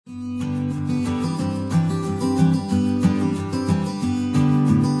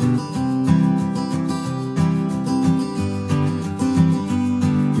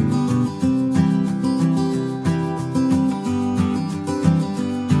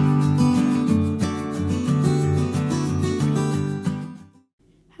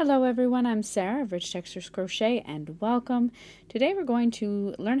Hello everyone, I'm Sarah of Rich Textures Crochet and welcome. Today we're going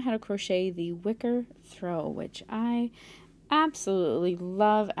to learn how to crochet the Wicker Throw, which I absolutely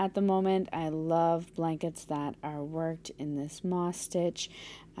love at the moment. I love blankets that are worked in this moss stitch.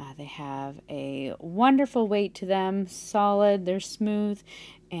 They have a wonderful weight to them, solid, they're smooth,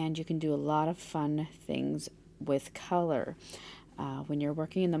 and you can do a lot of fun things with color. When you're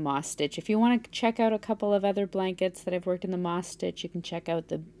working in the moss stitch. If you want to check out a couple of other blankets that I've worked in the moss stitch, you can check out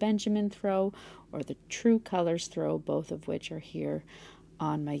the Benjamin Throw or the True Colors Throw, both of which are here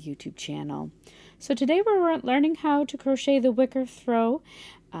on my YouTube channel. So today we're learning how to crochet the Wicker Throw.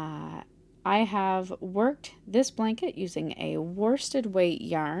 I have worked this blanket using a worsted weight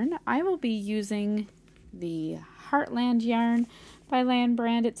yarn. I will be using the Heartland yarn by Land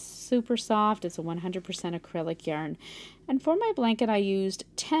brand. It's super soft. It's a 100% acrylic yarn. And for my blanket, I used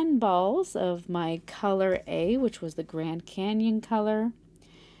 10 balls of my color A, which was the Grand Canyon color.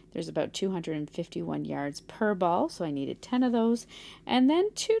 There's about 251 yards per ball, so I needed 10 of those. And then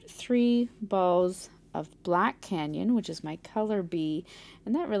 2 to 3 balls of Black Canyon, which is my color B.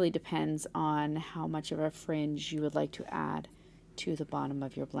 And that really depends on how much of a fringe you would like to add to the bottom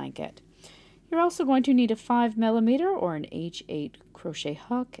of your blanket. You're also going to need a 5mm or an H8 crochet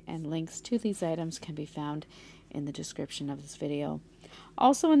hook, and links to these items can be found in the description of this video.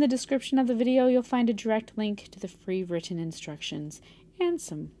 Also in the description of the video, you'll find a direct link to the free written instructions and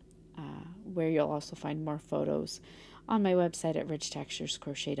some where you'll also find more photos on my website at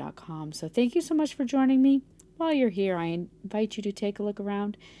richtexturescrochet.com. So thank you so much for joining me. While you're here, I invite you to take a look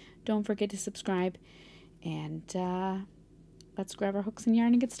around. Don't forget to subscribe, and let's grab our hooks and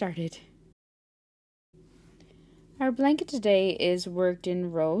yarn and get started. Our blanket today is worked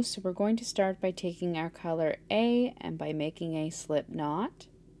in rows, so we're going to start by taking our color A and by making a slip knot.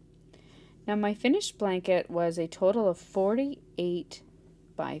 Now my finished blanket was a total of 48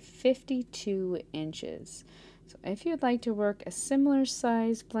 by 52 inches. So if you'd like to work a similar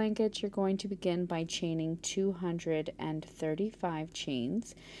size blanket, you're going to begin by chaining 235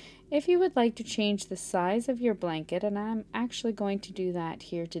 chains. If you would like to change the size of your blanket, and I'm actually going to do that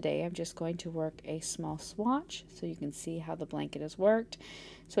here today, I'm just going to work a small swatch so you can see how the blanket is worked.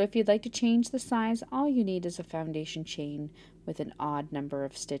 So if you'd like to change the size, all you need is a foundation chain with an odd number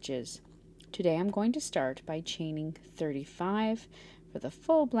of stitches. Today I'm going to start by chaining 35. For the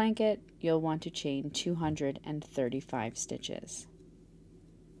full blanket, you'll want to chain 235 stitches.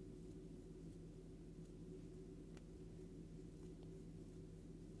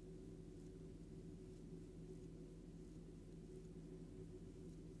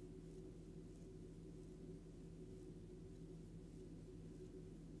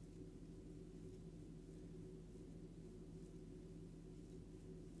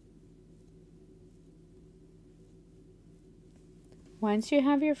 Once you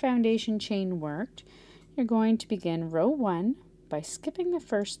have your foundation chain worked, you're going to begin row 1 by skipping the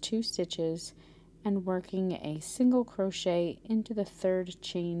first 2 stitches and working a single crochet into the 3rd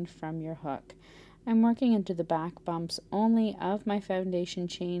chain from your hook. I'm working into the back bumps only of my foundation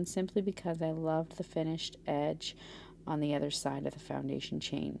chain simply because I loved the finished edge on the other side of the foundation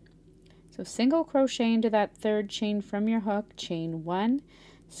chain. So single crochet into that 3rd chain from your hook, chain 1,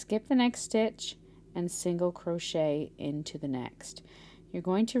 skip the next stitch, and single crochet into the next. You're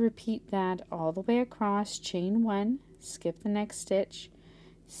going to repeat that all the way across, chain 1, skip the next stitch,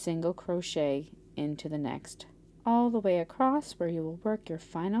 single crochet into the next, all the way across, where you will work your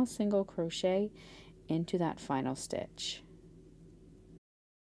final single crochet into that final stitch.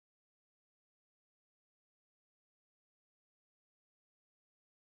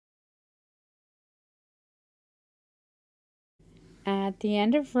 At the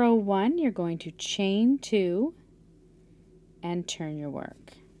end of row 1, you're going to chain 2 and turn your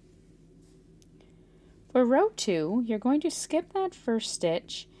work. For row 2, you're going to skip that first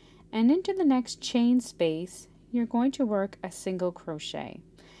stitch, and into the next chain space, you're going to work a single crochet.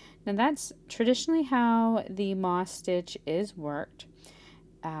 Now that's traditionally how the moss stitch is worked.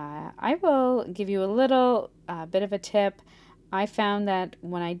 I will give you a little bit of a tip. I found that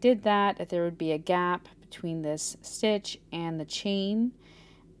when I did that there would be a gap between this stitch and the chain,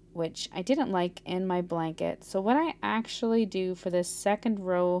 which I didn't like in my blanket. So what I actually do for this second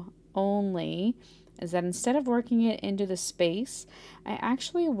row only is that instead of working it into the space, I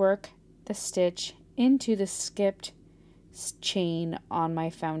actually work the stitch into the skipped chain on my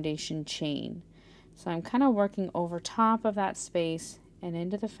foundation chain. So I'm kind of working over top of that space and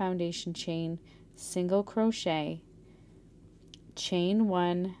into the foundation chain, single crochet, chain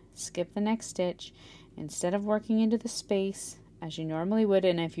 1, skip the next stitch. Instead of working into the space as you normally would,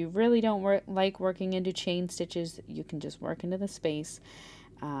 and if you really don't like working into chain stitches, you can just work into the space.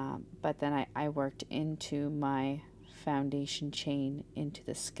 but then I worked into my foundation chain into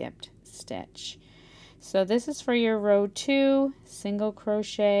the skipped stitch. So this is for your row 2, single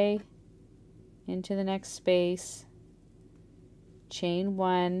crochet into the next space, chain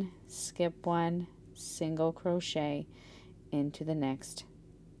 1, skip 1, single crochet into the next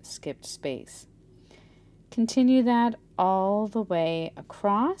skipped space. Continue that all the way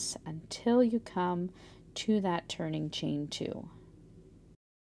across until you come to that turning chain 2.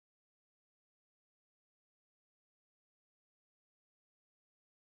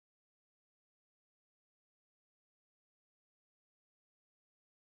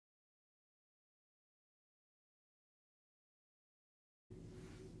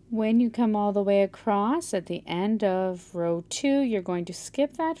 When you come all the way across at the end of row 2, you're going to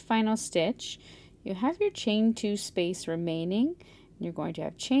skip that final stitch. You have your chain 2 space remaining. You're going to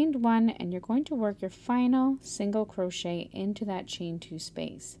have chained 1 and you're going to work your final single crochet into that chain 2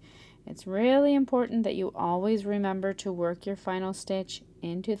 space. It's really important that you always remember to work your final stitch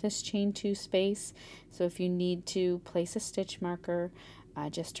into this chain 2 space. So if you need to place a stitch marker,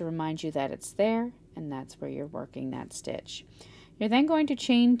 just to remind you that it's there, and that's where you're working that stitch. You're then going to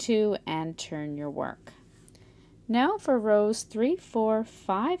chain 2 and turn your work. Now for rows 3, 4,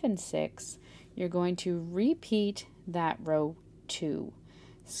 5, and 6, you're going to repeat that row 2.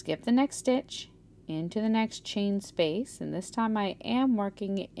 Skip the next stitch into the next chain space, and this time I am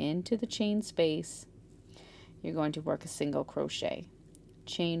working into the chain space. You're going to work a single crochet.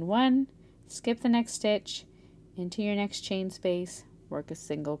 Chain 1, skip the next stitch into your next chain space, work a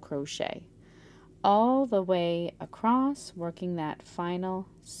single crochet. All the way across, working that final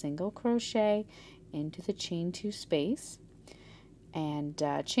single crochet into the chain 2 space, and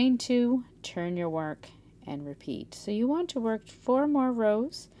chain 2, turn your work and repeat. So you want to work 4 more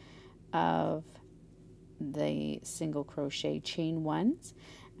rows of the single crochet chain 1s.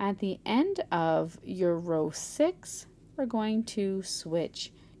 At the end of your row 6, we're going to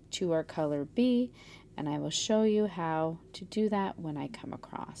switch to our color B, and I will show you how to do that when I come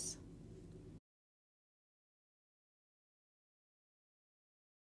across.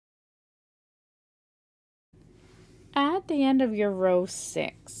 At the end of your row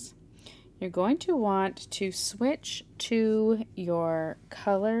 6, you're going to want to switch to your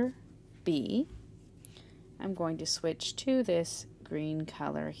color B. I'm going to switch to this green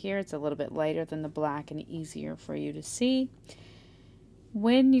color here. It's a little bit lighter than the black and easier for you to see.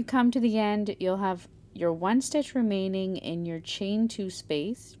 When you come to the end, you'll have your 1 stitch remaining in your chain 2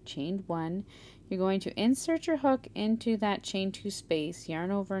 space, chained 1. You're going to insert your hook into that chain 2 space, yarn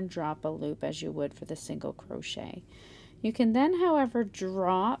over and drop a loop as you would for the single crochet. You can then, however,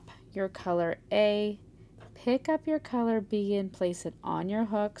 drop your color A, pick up your color B and place it on your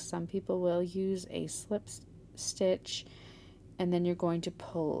hook. Some people will use a slip stitch, and then you're going to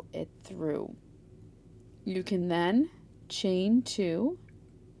pull it through. You can then chain 2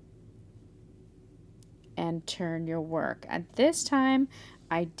 and turn your work. At this time,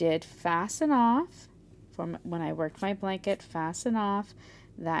 I did fasten off, from when I worked my blanket, fasten off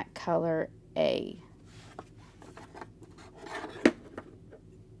that color A.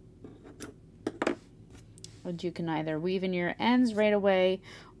 And you can either weave in your ends right away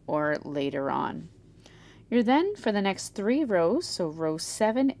or later on. You're then, for the next 3 rows, so rows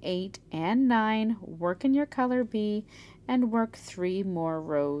 7, 8, and 9, work in your color B and work 3 more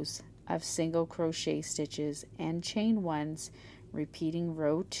rows of single crochet stitches and chain 1s, repeating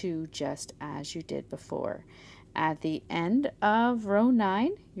row 2 just as you did before. At the end of row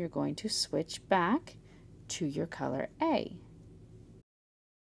 9, you're going to switch back to your color A.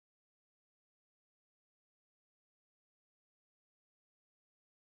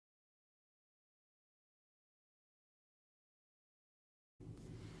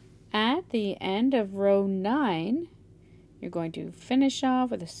 At the end of row 9, you're going to finish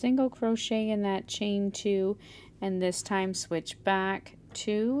off with a single crochet in that chain 2, and this time switch back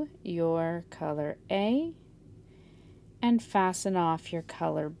to your color A and fasten off your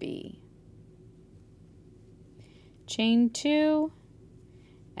color B. Chain 2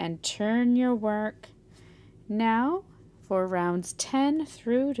 and turn your work. Now for rounds 10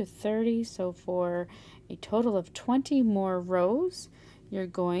 through to 30, so for a total of 20 more rows, you're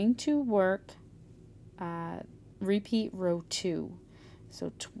going to work repeat row 2.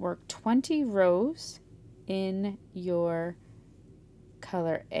 So work 20 rows in your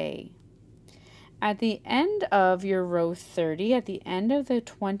color A. At the end of your row 30, at the end of the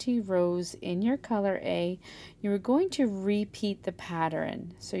 20 rows in your color A, you're going to repeat the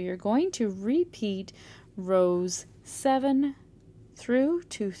pattern. So you're going to repeat rows 7 through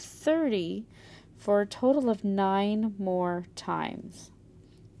to 30 for a total of 9 more times.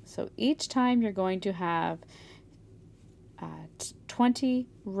 So each time you're going to have 20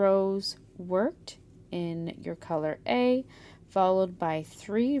 rows worked in your color A, followed by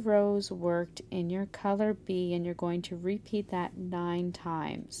 3 rows worked in your color B, and you're going to repeat that 9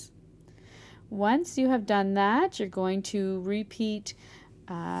 times. Once you have done that, you're going to repeat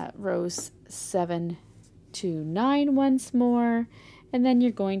rows 7 to 9 once more, and then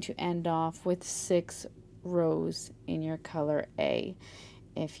you're going to end off with 6 rows in your color A.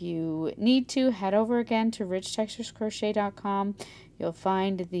 If you need to, head over again to richtexturescrochet.com. You'll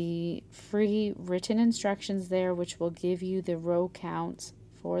find the free written instructions there, which will give you the row counts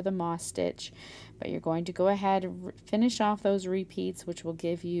for the moss stitch. But you're going to go ahead and finish off those repeats, which will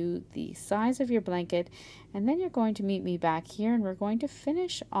give you the size of your blanket. And then you're going to meet me back here, and we're going to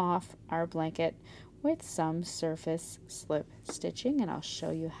finish off our blanket with some surface slip stitching, and I'll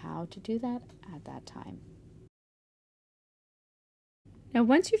show you how to do that at that time. Now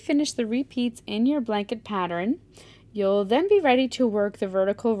once you finish the repeats in your blanket pattern, you'll then be ready to work the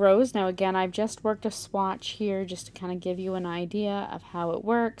vertical rows. Now again, I've just worked a swatch here just to kind of give you an idea of how it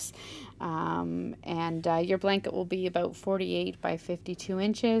works. Your blanket will be about 48 by 52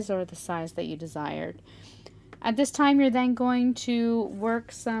 inches, or the size that you desired. At this time, you're then going to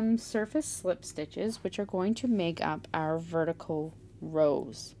work some surface slip stitches, which are going to make up our vertical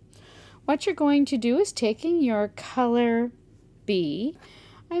rows. What you're going to do is taking your color B,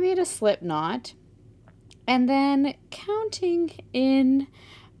 I made a slip knot, and then counting in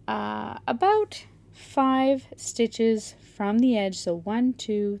about 5 stitches from the edge, so 1,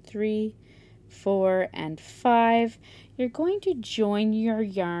 2, 3, 4, and 5. You're going to join your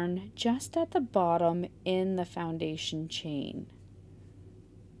yarn just at the bottom in the foundation chain.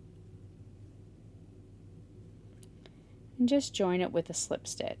 And just join it with a slip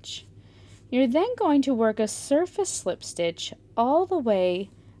stitch. You're then going to work a surface slip stitch all the way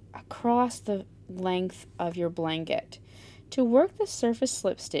across the length of your blanket. To work the surface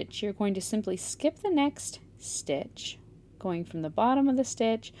slip stitch, you're going to simply skip the next stitch, going from the bottom of the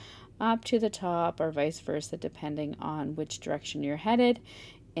stitch up to the top, or vice versa, depending on which direction you're headed.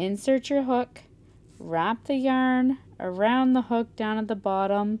 Insert your hook, wrap the yarn around the hook down at the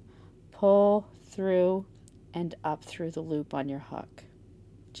bottom, pull through and up through the loop on your hook,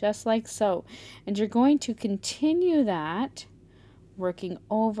 just like so. And you're going to continue that, working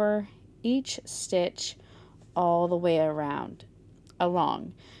over each stitch all the way along.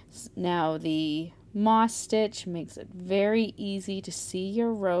 Now the moss stitch makes it very easy to see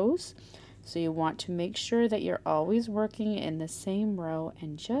your rows, so you want to make sure that you're always working in the same row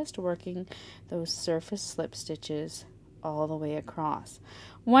and just working those surface slip stitches all the way across.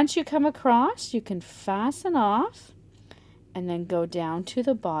 Once you come across, you can fasten off and then go down to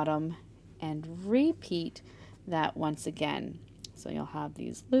the bottom and repeat that once again. So you'll have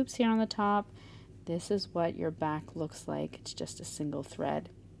these loops here on the top. This is what your back looks like. It's just a single thread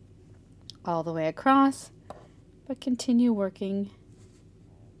all the way across, but continue working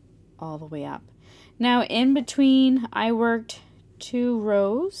all the way up. Now in between, I worked 2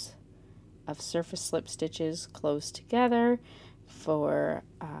 rows of surface slip stitches close together for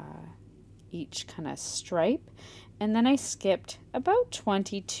each kind of stripe, and then I skipped about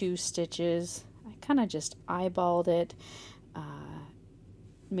 22 stitches. I kind of just eyeballed it,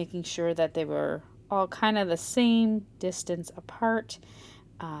 making sure that they were all kind of the same distance apart.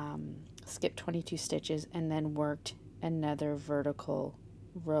 Skipped 22 stitches and then worked another vertical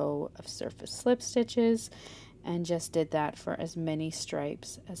row of surface slip stitches, and just did that for as many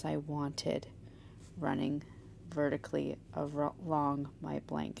stripes as I wanted running vertically along my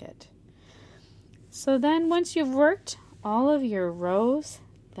blanket. So then once you've worked all of your rows,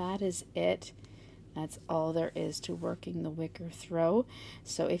 that is it. That's all there is to working the wicker throw.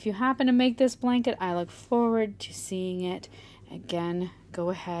 So if you happen to make this blanket, I look forward to seeing it. Again, go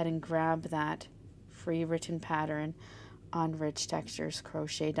ahead and grab that free written pattern on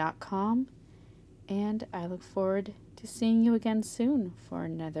richtexturescrochet.com, and I look forward to seeing you again soon for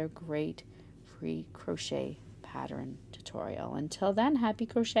another great free crochet pattern tutorial. Until then, happy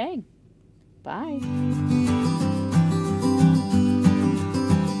crocheting. Bye.